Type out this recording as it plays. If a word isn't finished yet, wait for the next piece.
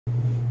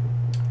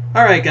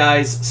Alright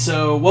guys,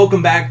 so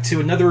welcome back to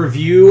another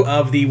review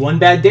of the One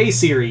Bad Day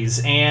series,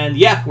 and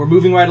yeah, we're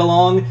moving right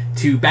along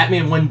to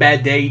Batman One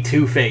Bad Day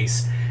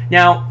Two-Face.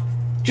 Now,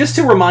 just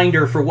a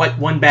reminder for what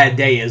One Bad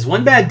Day is.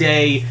 One Bad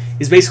Day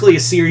is basically a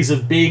series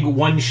of big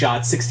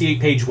one-shots,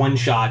 68-page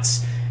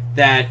one-shots,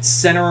 that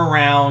center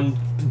around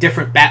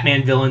different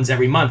Batman villains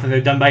every month, and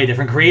they're done by a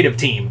different creative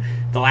team.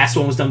 The last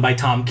one was done by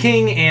Tom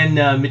King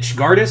and Mitch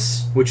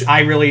Gardis, which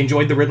I really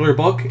enjoyed the Riddler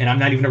book, and I'm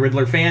not even a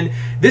Riddler fan.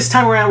 This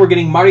time around, we're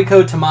getting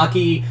Mariko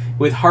Tamaki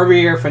with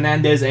Javier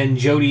Fernandez and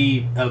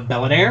Jody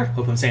Bellinaire.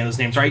 Hope I'm saying those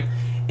names right.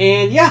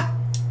 And yeah,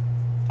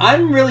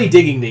 I'm really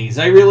digging these.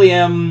 I really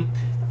am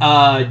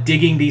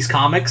digging these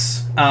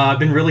comics. I've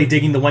been really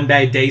digging the One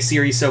Bad Day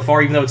series so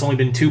far, even though it's only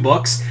been 2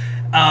 books.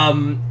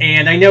 And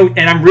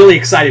I'm really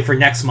excited for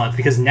next month,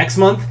 because next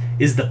month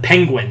is the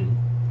Penguin.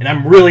 And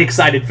I'm really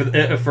excited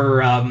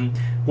for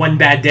One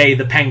Bad Day,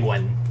 the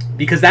Penguin.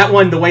 Because that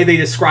one, the way they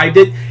described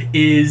it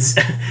is...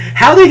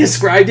 how they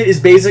described it is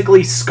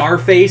basically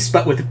Scarface,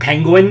 but with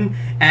Penguin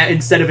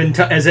instead of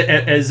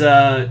as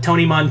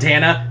Tony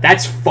Montana.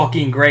 That's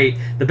fucking great.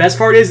 The best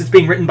part is it's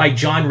being written by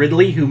John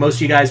Ridley, who most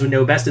of you guys would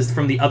know best is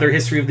from the other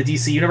history of the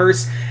DC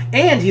Universe.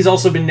 And he's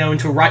also been known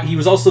to write... He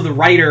was also the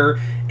writer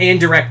and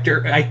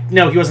director...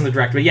 No, he wasn't the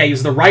director, but yeah, he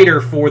was the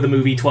writer for the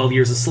movie 12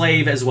 Years a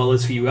Slave, as well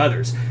as a few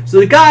others. So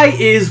the guy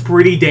is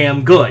pretty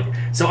damn good.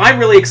 So I'm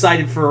really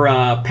excited for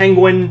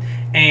Penguin,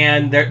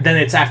 and then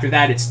it's after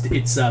that, it's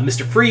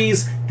Mr.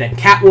 Freeze, then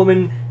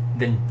Catwoman,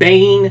 then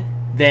Bane,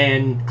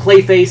 then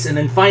Clayface, and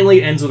then finally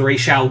it ends with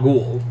Ra's al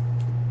Ghul.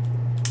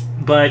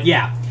 But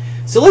yeah,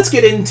 so let's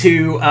get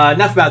into,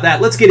 enough about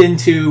that, let's get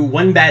into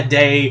One Bad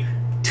Day,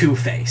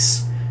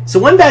 Two-Face. So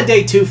One Bad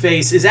Day,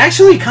 Two-Face is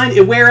actually kind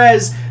of,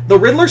 whereas the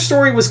Riddler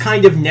story was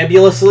kind of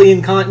nebulously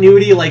in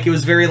continuity, like it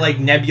was very like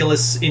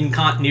nebulous in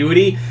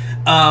continuity,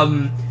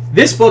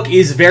 this book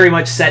is very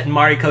much set in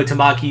Mariko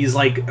Tamaki's,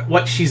 like,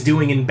 what she's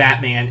doing in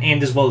Batman,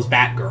 and as well as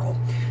Batgirl.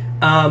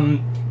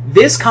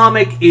 This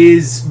comic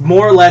is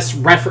more or less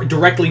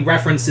directly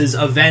references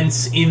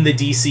events in the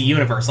DC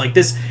universe. Like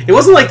this, it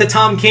wasn't like the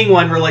Tom King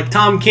one where, like,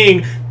 Tom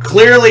King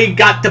clearly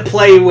got to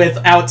play with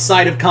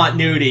outside of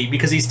continuity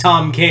because he's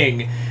Tom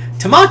King.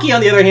 Tamaki,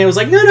 on the other hand, was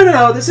like,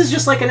 no, this is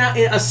just like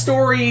a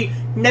story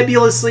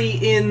nebulously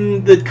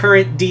in the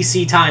current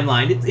DC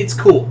timeline. It's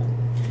cool.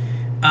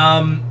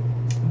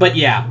 But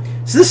yeah,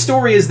 so this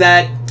story is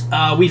that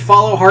we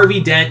follow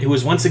Harvey Dent, who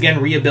is once again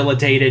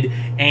rehabilitated,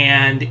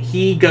 and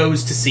he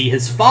goes to see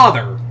his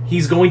father.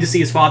 He's going to see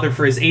his father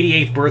for his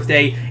 88th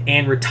birthday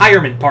and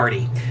retirement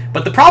party.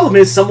 But the problem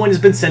is someone has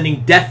been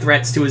sending death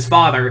threats to his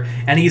father,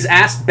 and he's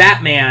asked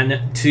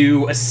Batman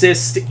to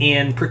assist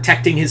in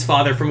protecting his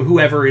father from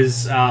whoever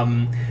is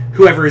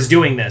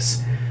doing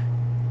this.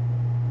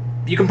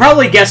 You can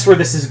probably guess where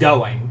this is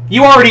going.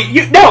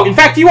 In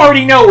fact, you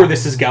already know where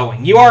this is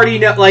going. You already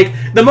know, like,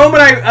 the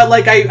moment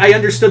I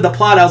understood the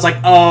plot, I was like,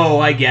 oh,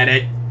 I get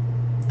it.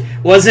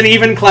 Wasn't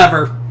even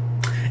clever.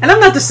 And I'm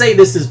not to say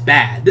this is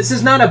bad. This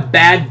is not a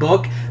bad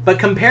book, but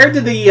compared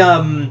to the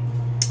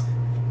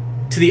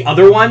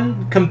other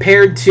one,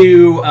 compared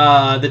to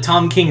the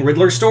Tom King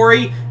Riddler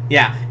story,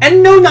 yeah.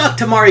 And no knock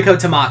to Mariko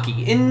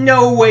Tamaki. In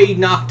no way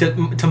knock to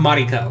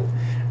Mariko.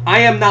 I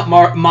am not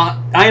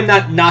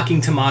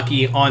knocking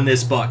Tamaki on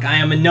this book. I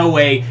am in no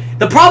way.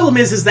 The problem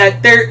is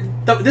that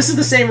this is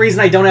the same reason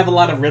I don't have a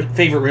lot of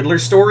favorite Riddler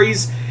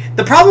stories.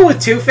 The problem with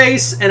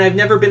Two-Face, and I've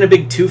never been a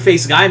big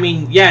Two-Face guy. I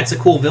mean, yeah, it's a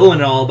cool villain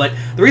and all, but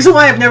the reason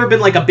why I've never been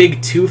like a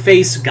big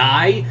Two-Face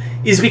guy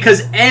is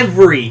because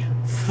every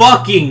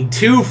fucking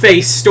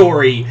Two-Face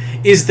story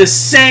is the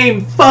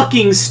same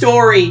fucking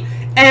story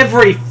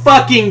every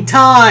fucking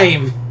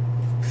time.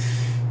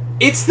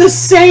 It's the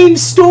same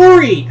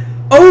story.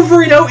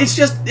 Over and over, it's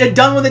just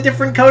done with a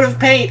different coat of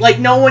paint. Like,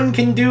 no one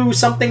can do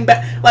something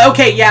like,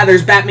 okay, yeah,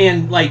 there's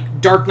Batman,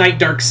 like, Dark Knight,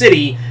 Dark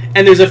City,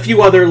 and there's a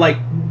few other, like,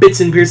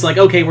 bits and pieces, like,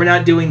 okay, we're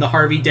not doing the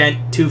Harvey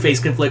Dent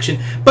Two-Face confliction,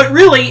 but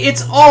really,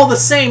 it's all the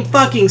same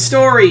fucking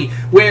story,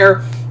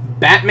 where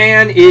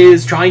Batman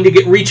is trying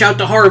to reach out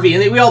to Harvey,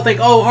 and we all think,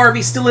 oh,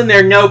 Harvey's still in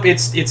there. Nope,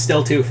 it's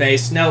still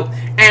Two-Face. Nope.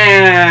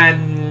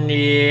 And,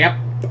 yep,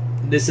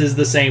 this is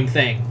the same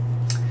thing.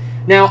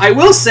 Now, I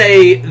will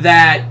say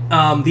that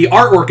the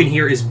artwork in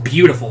here is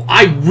beautiful.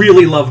 I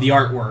really love the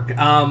artwork.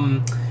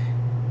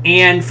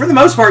 And for the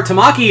most part,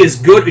 Tamaki is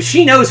good.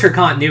 She knows her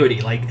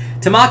continuity. Like,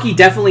 Tamaki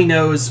definitely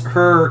knows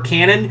her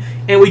canon.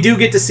 And we do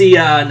get to see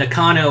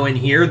Nakano in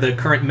here, the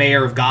current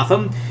mayor of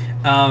Gotham.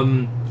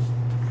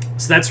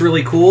 So that's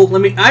really cool.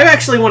 I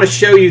actually want to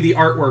show you the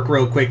artwork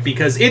real quick,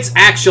 because it's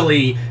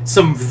actually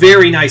some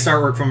very nice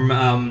artwork from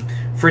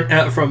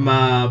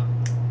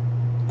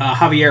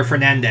Javier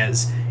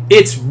Fernandez.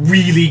 It's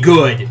really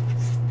good.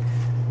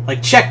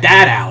 Like, check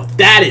that out.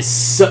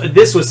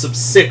 This was some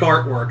sick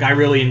artwork I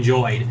really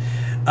enjoyed.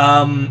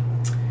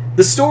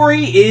 The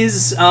story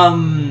is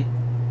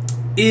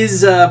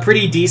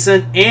pretty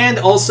decent, and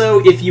also,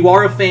 if you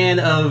are a fan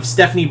of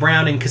Stephanie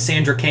Brown and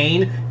Cassandra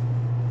Cain,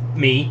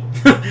 me,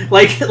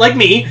 like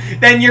me,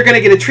 then you're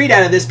gonna get a treat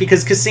out of this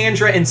because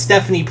Cassandra and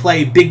Stephanie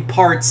play big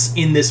parts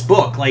in this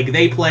book. Like,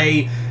 they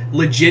play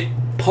legit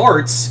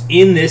parts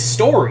in this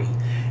story.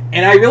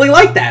 And I really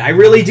like that. I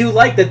really do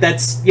like that.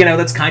 That's, you know,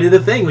 that's kind of the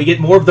thing. We get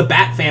more of the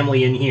Bat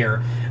family in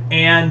here.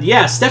 And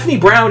yeah, Stephanie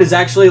Brown is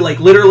actually, like,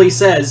 literally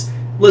says,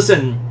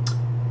 listen,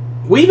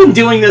 we've been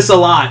doing this a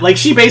lot. Like,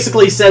 she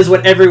basically says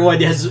what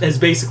everyone has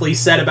basically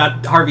said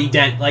about Harvey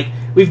Dent. Like,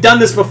 we've done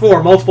this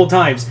before multiple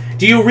times.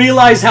 Do you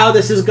realize how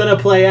this is going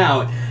to play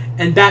out?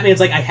 And Batman's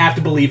like, I have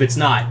to believe it's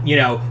not. You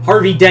know,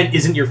 Harvey Dent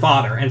isn't your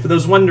father. And for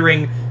those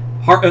wondering,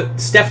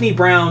 Stephanie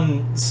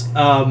Brown's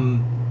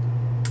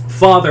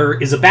father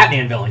is a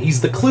Batman villain.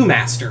 He's the Clue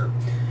Master.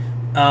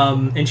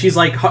 And she's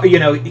like, you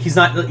know, he's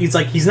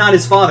not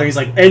his father. He's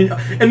like, and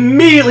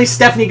immediately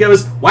Stephanie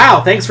goes,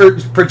 wow, thanks for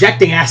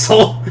projecting,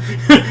 asshole.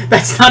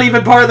 That's not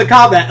even part of the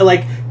combat.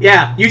 Like,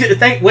 yeah, you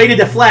way to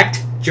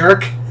deflect,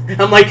 jerk.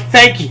 I'm like,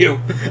 thank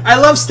you. I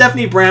love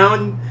Stephanie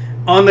Brown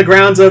on the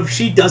grounds of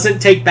she doesn't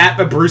take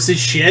Bruce's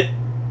shit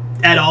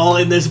at all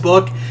in this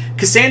book.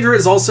 Cassandra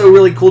is also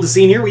really cool to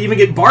see in here. We even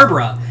get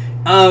Barbara.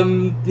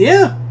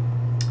 Yeah.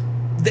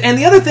 And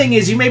the other thing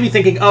is, you may be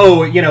thinking,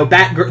 oh, you know,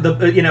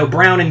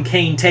 Brown and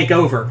Kane take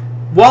over.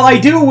 While I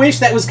do wish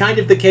that was kind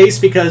of the case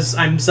because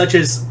I'm such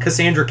a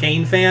Cassandra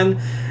Kane fan,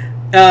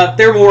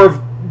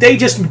 they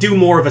just do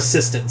more of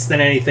assistance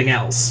than anything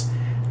else.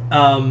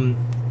 And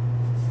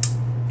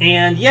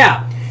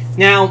yeah,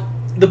 now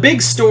the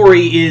big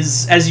story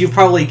is, as you've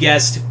probably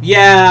guessed,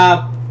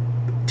 yeah,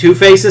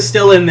 Two-Face is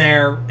still in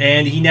there,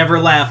 and he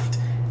never left,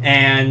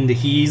 and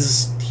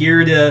he's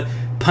here to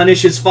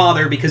punish his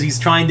father because he's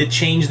trying to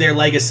change their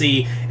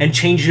legacy and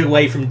change it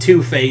away from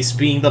Two-Face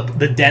being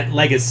the Dent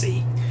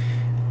legacy.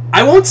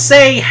 I won't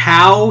say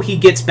how he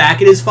gets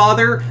back at his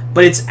father,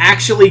 but it's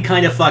actually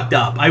kind of fucked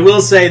up. I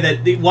will say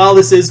that while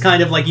this is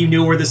kind of like you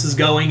knew where this is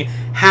going,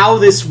 how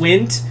this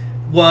went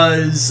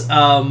was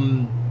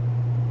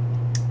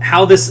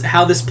how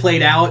this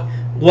played out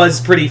was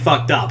pretty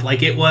fucked up.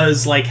 Like, it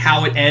was like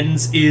how it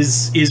ends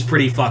is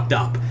pretty fucked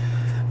up.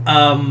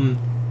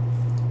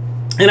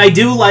 And I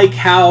do like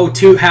how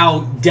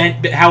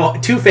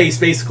Two-Face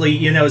basically,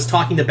 you know, is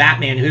talking to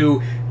Batman,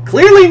 who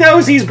clearly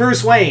knows he's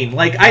Bruce Wayne.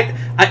 Like,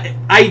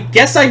 I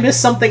guess I missed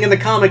something in the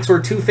comics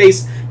where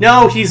Two-Face...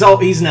 No,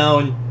 he's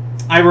known.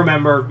 I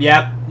remember.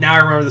 Yep. Now I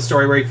remember the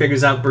story where he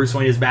figures out Bruce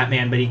Wayne is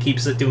Batman, but he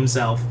keeps it to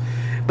himself.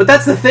 But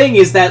that's the thing,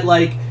 is that,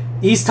 like,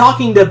 he's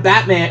talking to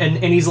Batman,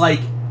 and he's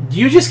like, do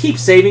you just keep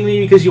saving me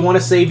because you want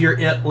to save your,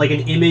 like,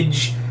 an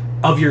image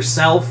of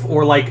yourself,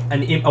 or, like,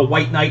 a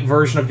White Knight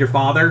version of your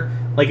father?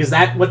 Like, is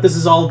that what this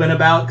has all been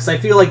about? Because I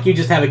feel like you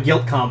just have a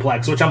guilt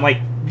complex, which I'm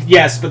like,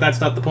 yes, but that's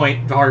not the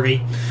point,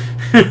 Harvey.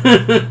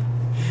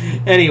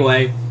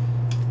 Anyway,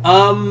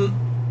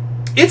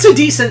 it's a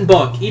decent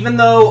book, even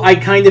though I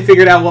kind of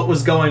figured out what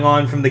was going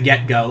on from the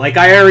get-go. Like,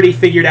 I already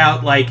figured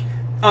out, like,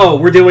 oh,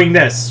 we're doing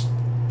this.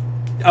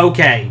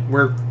 Okay,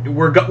 we're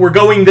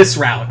going this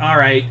route. All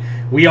right,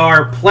 we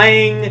are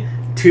playing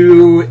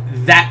to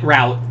that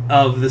route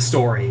of the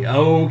story.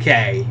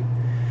 Okay.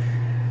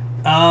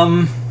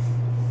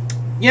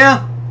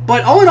 Yeah,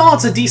 but all in all,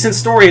 it's a decent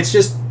story. It's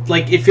just,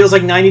 like, it feels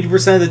like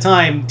 90% of the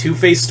time,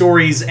 Two-Face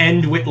stories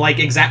end with, like,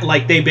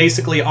 like, they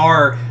basically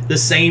are the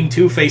same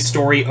Two-Face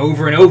story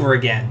over and over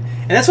again.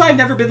 And that's why I've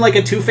never been, like,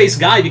 a Two-Face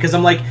guy, because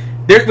I'm like,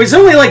 there's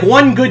only, like,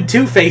 one good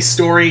Two-Face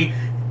story,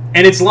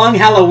 and it's Long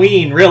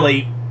Halloween,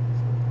 really.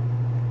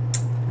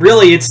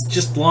 Really, it's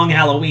just Long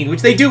Halloween,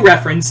 which they do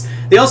reference.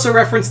 They also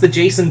reference the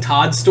Jason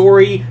Todd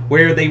story,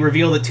 where they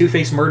reveal that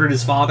Two-Face murdered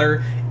his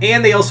father,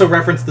 and they also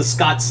reference the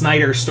Scott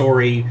Snyder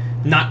story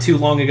not too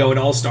long ago in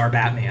All-Star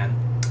Batman.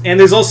 And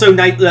there's also,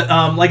 like,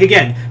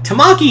 again,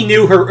 Tamaki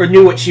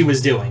knew what she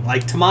was doing.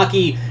 Like,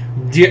 Tamaki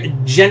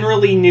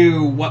generally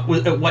knew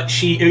what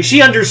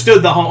she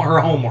understood her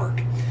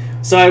homework.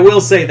 So I will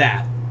say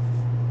that.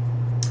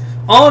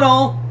 All in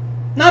all,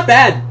 not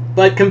bad.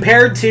 But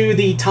compared to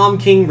the Tom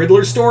King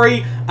Riddler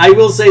story, I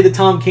will say the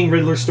Tom King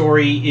Riddler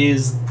story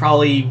is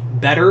probably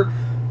better.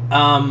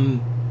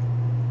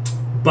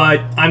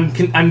 But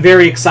I'm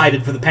very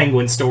excited for the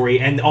Penguin story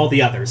and all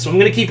the others. So I'm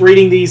going to keep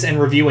reading these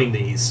and reviewing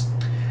these.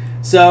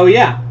 So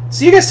yeah.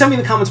 So you guys tell me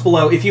in the comments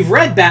below if you've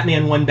read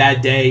Batman One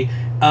Bad Day.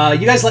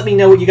 You guys let me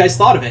know what you guys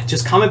thought of it.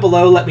 Just comment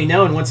below, let me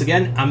know. And once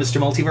again, I'm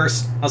Mr.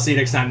 Multiverse. I'll see you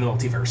next time in the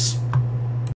Multiverse.